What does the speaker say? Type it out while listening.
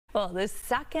Well, the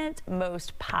second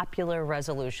most popular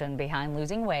resolution behind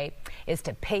losing weight is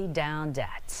to pay down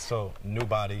debt. So, new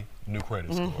body, new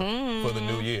credit score for the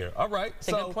new year. All right. It's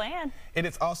a good plan. And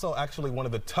it's also actually one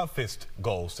of the toughest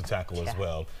goals to tackle as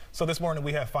well. So this morning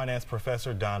we have finance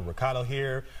professor Don Ricardo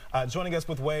here, joining us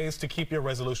with ways to keep your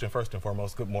resolution first and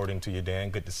foremost. Good morning to you,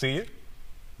 Dan. Good to see you.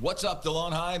 What's up,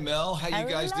 Delon? Hi, Mel. How you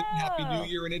guys doing? Happy New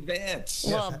Year in advance.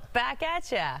 Well, back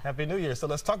at ya. Happy New Year. So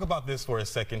let's talk about this for a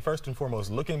second. First and foremost,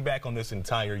 looking back on this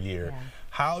entire year,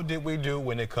 how did we do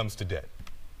when it comes to debt?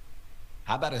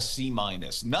 How about a C-?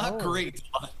 Not great.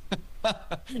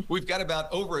 We've got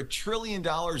about over $1 trillion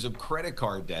of credit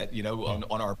card debt,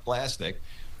 on our plastic.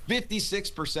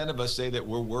 56% of us say that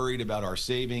we're worried about our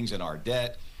savings and our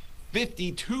debt.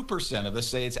 52% of us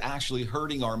say it's actually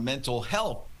hurting our mental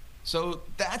health. So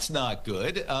that's not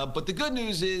good. But the good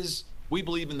news is we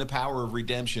believe in the power of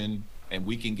redemption and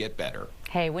we can get better.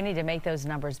 Hey, we need to make those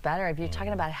numbers better. If you're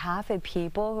talking about half of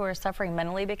people who are suffering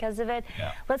mentally because of it,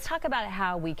 let's talk about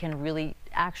how we can really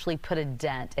actually put a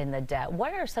dent in the debt.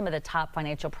 What are some of the top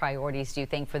financial priorities, do you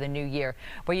think, for the new year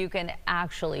where you can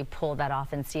actually pull that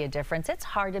off and see a difference? It's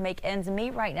hard to make ends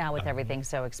meet right now with everything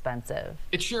so expensive.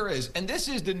 It sure is. And this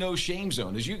is the no shame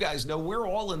zone. As you guys know, we're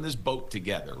all in this boat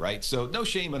together, right? So no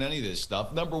shame on any of this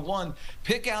stuff. Number one,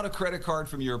 pick out a credit card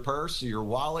from your purse or your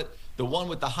wallet, the one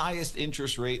with the highest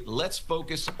interest rate. Let's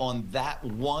focus on that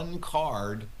one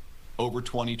card over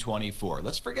 2024.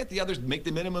 Let's forget the others. Make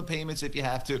the minimum payments if you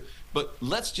have to, but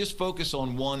let's just focus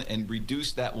on one and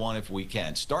reduce that one if we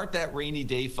can. Start that rainy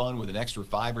day fund with an extra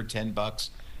 $5 or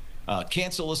 $10.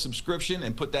 Cancel a subscription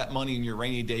and put that money in your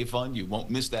rainy day fund. You won't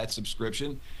miss that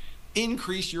subscription.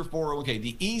 Increase your 401k.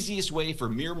 The easiest way for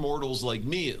mere mortals like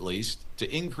me, at least, to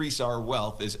increase our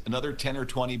wealth is another 10 or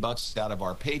 20 bucks out of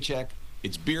our paycheck.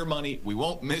 It's beer money. We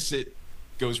won't miss it.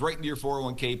 Goes right into your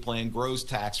 401k plan, grows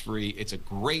tax-free. It's a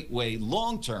great way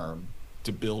long-term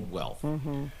to build wealth.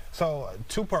 So,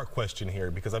 two-part question here,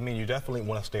 because I mean, you definitely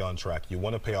want to stay on track. You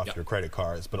want to pay off your credit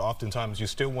cards, but oftentimes you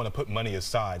still want to put money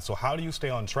aside. So how do you stay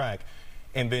on track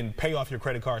and then pay off your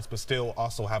credit cards, but still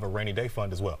also have a rainy day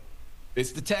fund as well?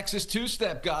 It's the Texas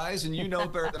two-step, guys, and you know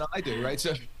better than I do, right?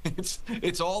 So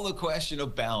it's all a question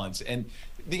of balance. And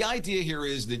the idea here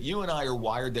is that you and I are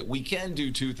wired that we can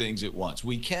do two things at once.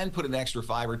 We can put an extra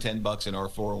 $5 or $10 in our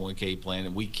 401k plan,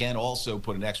 and we can also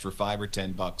put an extra $5 or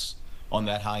 $10 on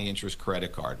that high-interest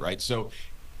credit card, right? So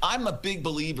I'm a big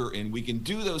believer in we can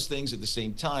do those things at the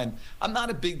same time. I'm not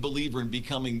a big believer in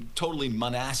becoming totally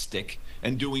monastic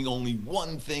and doing only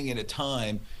one thing at a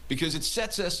time, because it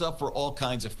sets us up for all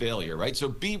kinds of failure, right? So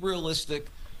be realistic.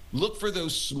 Look for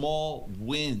those small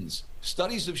wins.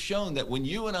 Studies have shown that when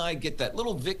you and I get that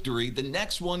little victory, the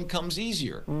next one comes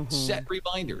easier. Set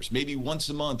reminders, maybe once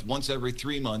a month, once every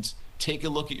 3 months. Take a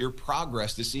look at your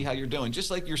progress to see how you're doing.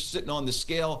 Just like you're sitting on the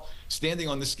scale, standing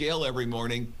on the scale every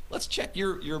morning, let's check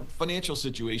your financial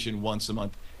situation once a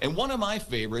month. And one of my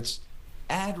favorites,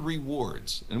 add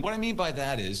rewards. And what I mean by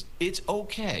that is it's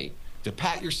okay to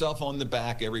pat yourself on the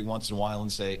back every once in a while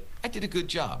and say, I did a good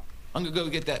job. I'm going to go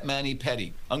get that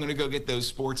mani-pedi. I'm going to go get those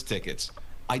sports tickets.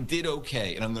 I did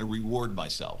okay, and I'm going to reward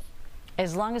myself.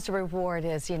 As long as the reward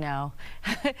is,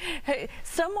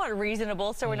 somewhat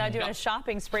reasonable, so we're not doing a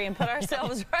shopping spree and put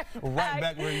ourselves right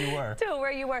back where you were. To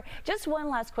where you were. Just one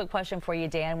last quick question for you,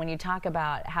 Dan. When you talk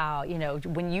about how,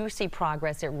 when you see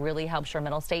progress, it really helps your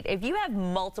mental state. If you have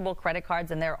multiple credit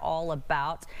cards and they're all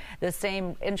about the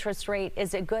same interest rate,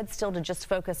 is it good still to just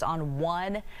focus on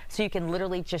one so you can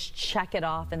literally just check it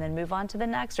off and then move on to the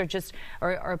next,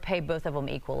 or pay both of them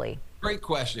equally? Great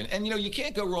question. And, you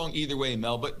can't go wrong either way,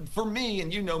 Mel. But for me,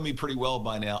 and you know me pretty well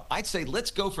by now, I'd say let's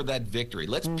go for that victory.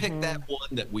 Let's pick that one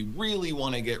that we really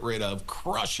want to get rid of,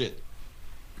 crush it,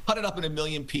 cut it up in a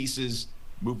million pieces,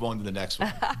 move on to the next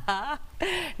one. And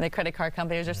the credit card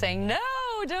companies are saying, no,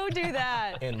 don't do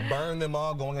that. And burn them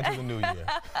all going into the new year.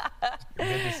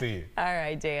 Good to see you. All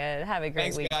right, Dan. Have a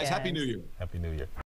great weekend. Thanks, guys. Happy New Year. Happy New Year.